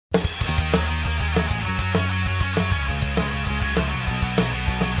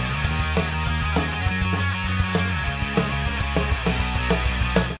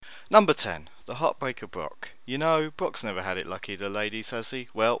Number 10. The Heartbreaker Brock. You know, Brock's never had it lucky to ladies, has he?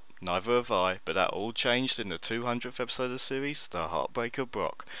 Well, neither have I, but that all changed in the 200th episode of the series, The Heartbreaker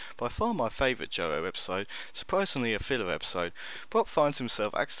Brock. By far my favourite JoJo episode, surprisingly a filler episode. Brock finds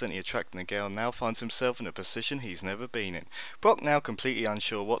himself accidentally attracting a girl and now finds himself in a position he's never been in. Brock now completely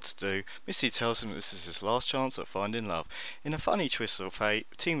unsure what to do, Misty tells him that this is his last chance at finding love. In a funny twist of fate,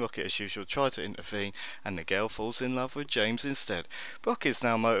 Team Rocket as usual try to intervene and the girl falls in love with James instead. Brock is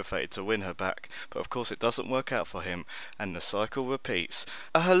now motivated to win her back, but of course it doesn't work out for him, and the cycle repeats.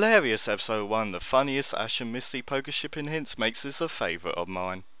 A hilarious episode 1, the funniest Ash and Misty poker shipping hints makes this a favourite of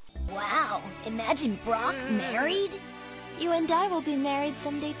mine. Wow, imagine Brock married? You and I will be married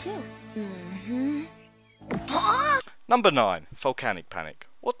someday too. Mm-hmm. Huh? Number 9, Volcanic Panic.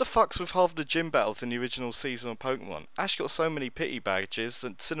 What the fuck's with half the gym battles in the original season of Pokemon? Ash got so many pity badges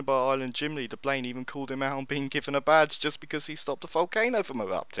that Cinnabar Island gym leader Blaine even called him out on being given a badge just because he stopped a volcano from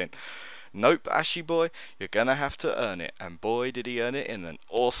erupting. Nope, Ashy boy, you're gonna have to earn it, and boy did he earn it in an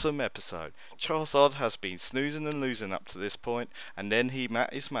awesome episode. Charizard has been snoozing and losing up to this point, and then he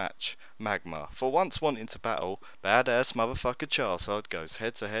met his match, Magma. For once wanting to battle, badass motherfucker Charizard goes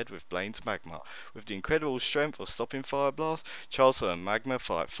head to head with Blaine's Magma. With the incredible strength of stopping Fire Blast, Charizard and Magma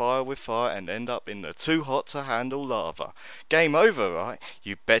fight fire with fire and end up in the too hot to handle lava. Game over, right?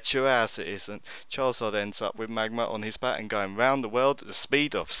 You bet your ass it isn't. Charizard ends up with Magma on his back and going round the world at the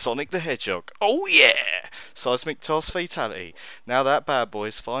speed of Sonic the Hedgehog. Oh yeah! Seismic Toss Fatality. Now that bad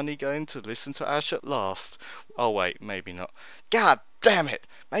boy's finally going to listen to Ash at last. Oh wait, maybe not. God damn it!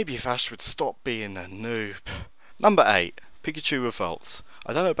 Maybe if Ash would stop being a noob. Number 8. Pikachu Revolts.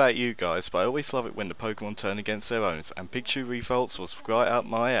 I don't know about you guys, but I always love it when the Pokemon turn against their owners, and Pikachu Revolts was right up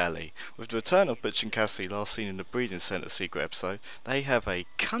my alley. With the return of Butch and Cassidy last seen in the Breeding Center secret episode, they have a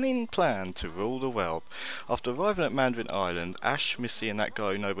cunning plan to rule the world. After arriving at Mandarin Island, Ash, Misty and that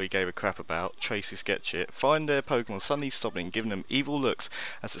guy who nobody gave a crap about, Tracy Sketchit, find their Pokemon suddenly stopping and giving them evil looks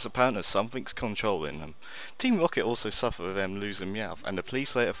as it's apparent that something's controlling them. Team Rocket also suffer with them losing Meowth, and the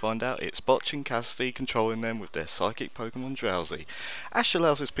police later find out it's Butch and Cassidy controlling them with their psychic Pokemon Drowsy. Ash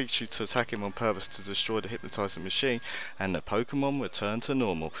allows his Pikachu to attack him on purpose to destroy the hypnotizing machine, and the Pokemon return to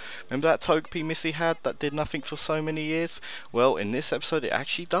normal. Remember that Togepi Missy had that did nothing for so many years? Well, in this episode it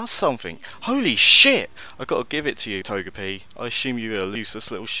actually does something. Holy shit! I gotta give it to you, Togepi. I assume you're a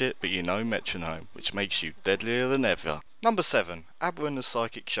useless little shit, but you know Metronome, which makes you deadlier than ever. Number 7. Abra and the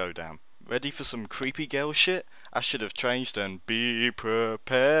Psychic Showdown. Ready for some creepy girl shit? Ash should have changed and be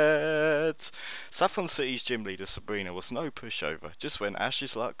prepared. Saffron City's gym leader Sabrina was no pushover. Just when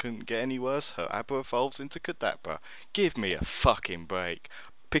Ash's luck couldn't get any worse, her Abra evolves into Kadabra. Give me a fucking break.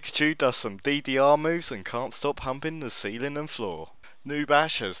 Pikachu does some DDR moves and can't stop humping the ceiling and floor. Noob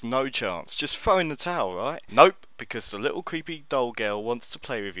Ash has no chance. Just throw in the towel, right? Nope, because the little creepy doll girl wants to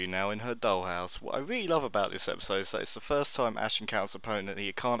play with you now in her dollhouse. What I really love about this episode is that it's the first time Ash encounters an opponent that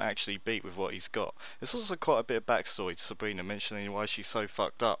he can't actually beat with what he's got. There's also quite a bit of backstory to Sabrina mentioning why she's so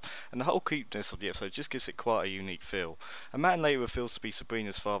fucked up, and the whole creepiness of the episode just gives it quite a unique feel. A man later reveals to be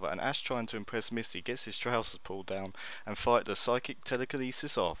Sabrina's father, and Ash, trying to impress Misty, gets his trousers pulled down and fight the psychic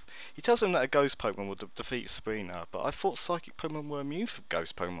telekinesis off. He tells him that a ghost Pokemon will defeat Sabrina, but I thought psychic Pokemon were immune from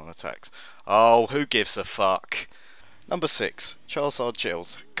ghost Pokemon attacks. Oh, who gives a fuck? Number 6. Charizard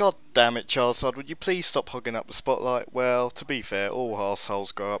Chills. God damn it, Charizard, would you please stop hogging up the spotlight? Well, to be fair, all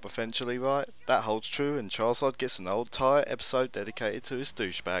arseholes grow up eventually, right? That holds true, and Charizard gets an entire episode dedicated to his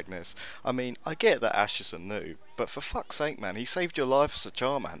douchebagness. I mean, I get that Ash is a noob, but for fuck's sake, man, he saved your life as a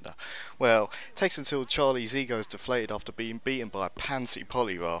Charmander. Well, it takes until Charlie's ego is deflated after being beaten by a pansy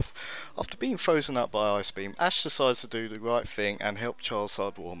Poliwrath. After being frozen up by Ice Beam, Ash decides to do the right thing and help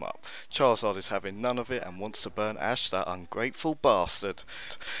Charizard warm up. Charizard is having none of it and wants to burn Ash, that ungrateful bastard.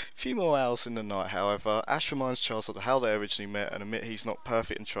 A few more hours in the night, however, Ash reminds Charizard how they originally met and admit he's not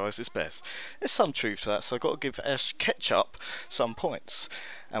perfect and tries his best. There's some truth to that, so I've got to give Ash Ketchup some points.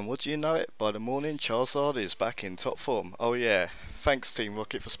 And would you know it, by the morning Charizard is back in top form. Oh yeah, thanks Team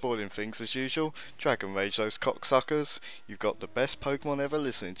Rocket for spoiling things as usual. Dragon Rage those cocksuckers. You've got the best Pokemon ever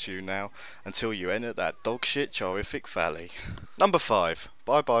listening to you now, until you enter that dogshit Chorific Valley. Number 5.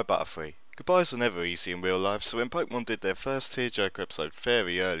 Bye Bye Butterfree. Goodbyes are never easy in real life, so when Pokemon did their first tearjerker episode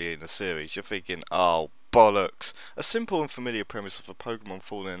very early in the series, you're thinking, oh bollocks. A simple and familiar premise of a Pokemon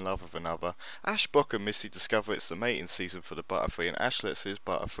falling in love with another. Ash, Brock and Misty discover it's the mating season for the Butterfree, and Ash lets his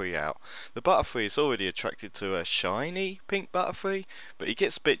Butterfree out. The Butterfree is already attracted to a shiny pink Butterfree, but he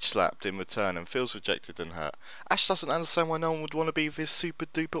gets bitch slapped in return and feels rejected and hurt. Ash doesn't understand why no one would want to be with his super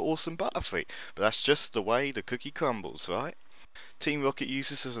duper awesome Butterfree, but that's just the way the cookie crumbles, right? Team Rocket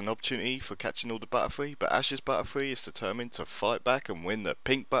uses this as an opportunity for catching all the Butterfree, but Ash's Butterfree is determined to fight back and win the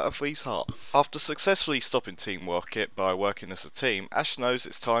pink Butterfree's heart. After successfully stopping Team Rocket by working as a team, Ash knows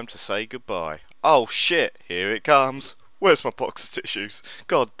it's time to say goodbye. Oh shit, here it comes. Where's my box of tissues?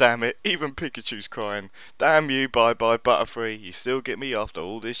 God damn it, even Pikachu's crying. Damn you, bye bye Butterfree, you still get me after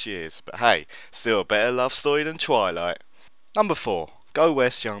all these years. But hey, still a better love story than Twilight. Number 4. Go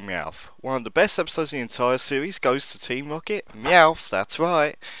West, Young Meowth. One of the best episodes in the entire series goes to Team Rocket. Meowth, that's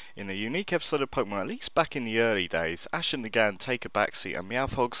right. In a unique episode of Pokemon, at least back in the early days, Ash and the gang take a backseat and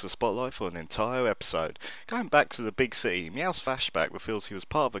Meowth hogs the spotlight for an entire episode. Going back to the big city, Meowth's flashback reveals he was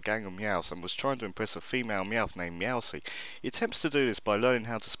part of a gang of Meowths and was trying to impress a female Meowth named Meowsy. He attempts to do this by learning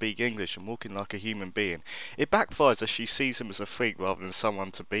how to speak English and walking like a human being. It backfires as she sees him as a freak rather than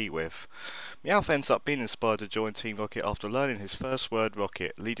someone to be with. Meowth ends up being inspired to join Team Rocket after learning his first word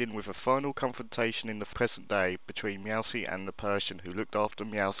Rocket, leading with a final confrontation in the present day between Meowsy and the Persian who looked after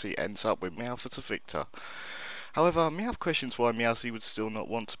Meowsy ends up with Meowth as a victor. However, Meowth questions why Meowsy would still not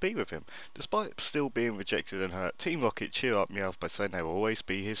want to be with him. Despite still being rejected and hurt, Team Rocket cheer up Meowth by saying they will always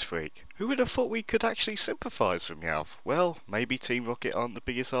be his freak. Who would have thought we could actually sympathise with Meowth? Well, maybe Team Rocket aren't the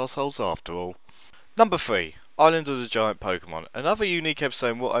biggest assholes after all. Number 3. Island of the Giant Pokemon. Another unique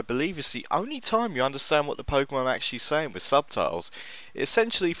episode in what I believe is the only time you understand what the Pokemon are actually saying with subtitles. It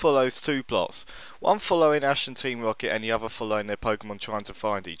essentially follows 2 plots. One following Ash and Team Rocket and the other following their Pokemon trying to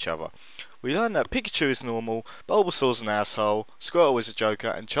find each other. We learn that Pikachu is normal, Bulbasaur's an asshole, Squirtle is a joker,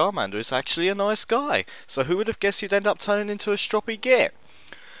 and Charmander is actually a nice guy. So who would have guessed he'd end up turning into a stroppy git?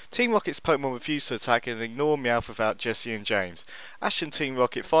 Team Rocket's Pokemon refuse to attack and ignore Meowth without Jessie and James. Ash and Team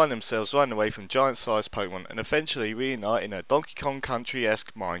Rocket find themselves running away from giant-sized Pokemon and eventually reunite in a Donkey Kong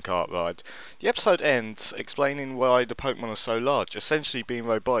Country-esque minecart ride. The episode ends explaining why the Pokemon are so large, essentially being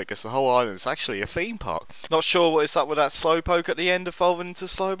robotic as the whole island is actually a theme park. Not sure what is up with that Slowpoke at the end evolving into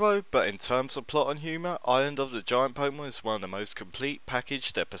Slowbro, but in terms of plot and humour, Island of the Giant Pokemon is one of the most complete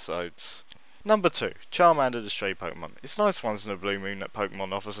packaged episodes. Number 2. Charmander the Stray Pokemon. It's nice once in a blue moon that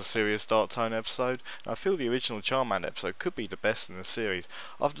Pokemon offers a serious dark tone episode, and I feel the original Charmander episode could be the best in the series.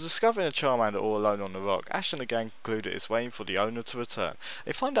 After discovering a Charmander all alone on the rock, Ash and the gang conclude it's waiting for the owner to return.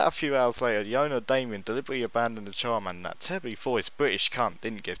 They find out a few hours later the owner, Damien, deliberately abandoned the Charmander and that terribly voiced British cunt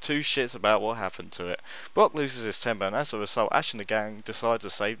didn't give 2 shits about what happened to it. Brock loses his temper and as a result Ash and the gang decide to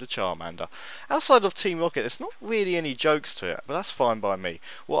save the Charmander. Outside of Team Rocket there's not really any jokes to it, but that's fine by me.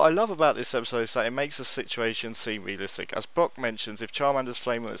 What I love about this episode is that it makes the situation seem realistic. As Brock mentions, if Charmander's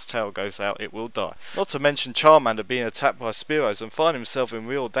flame on its tail goes out, it will die. Not to mention Charmander being attacked by Spearows and finding himself in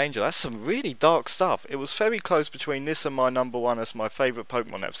real danger. That's some really dark stuff. It was very close between this and my number 1 as my favourite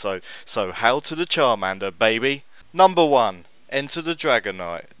Pokemon episode. So how to the Charmander, baby? Number 1. Enter the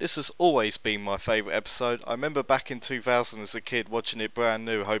Dragonite. This has always been my favourite episode. I remember back in 2000 as a kid watching it brand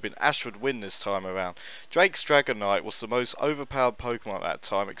new, hoping Ash would win this time around. Drake's Dragonite was the most overpowered Pokemon at that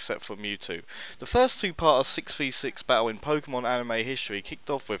time except for Mewtwo. The first 2 parts of 6v6 battle in Pokemon anime history kicked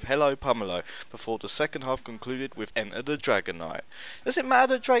off with Hello Pumelo, before the second half concluded with Enter the Dragonite. Does it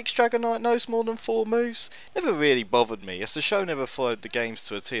matter that Drake's Dragonite knows more than 4 moves? Never really bothered me, as the show never followed the games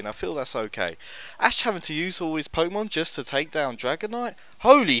to a T and I feel that's okay. Ash having to use all his Pokemon just to take down Dragonite?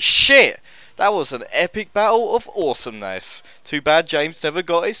 Holy shit! That was an epic battle of awesomeness. Too bad James never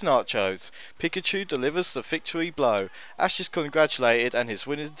got his nachos. Pikachu delivers the victory blow. Ash is congratulated and his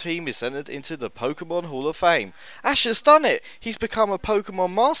winning team is entered into the Pokemon Hall of Fame. Ash has done it! He's become a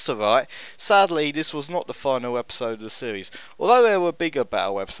Pokemon master, right? Sadly, this was not the final episode of the series. Although there were bigger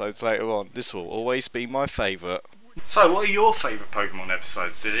battle episodes later on, this will always be my favourite. So, what are your favourite Pokemon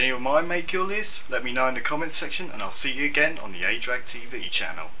episodes? Did any of mine make your list? Let me know in the comments section and I'll see you again on the AdrenalinDragon TV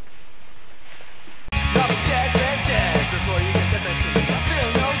channel.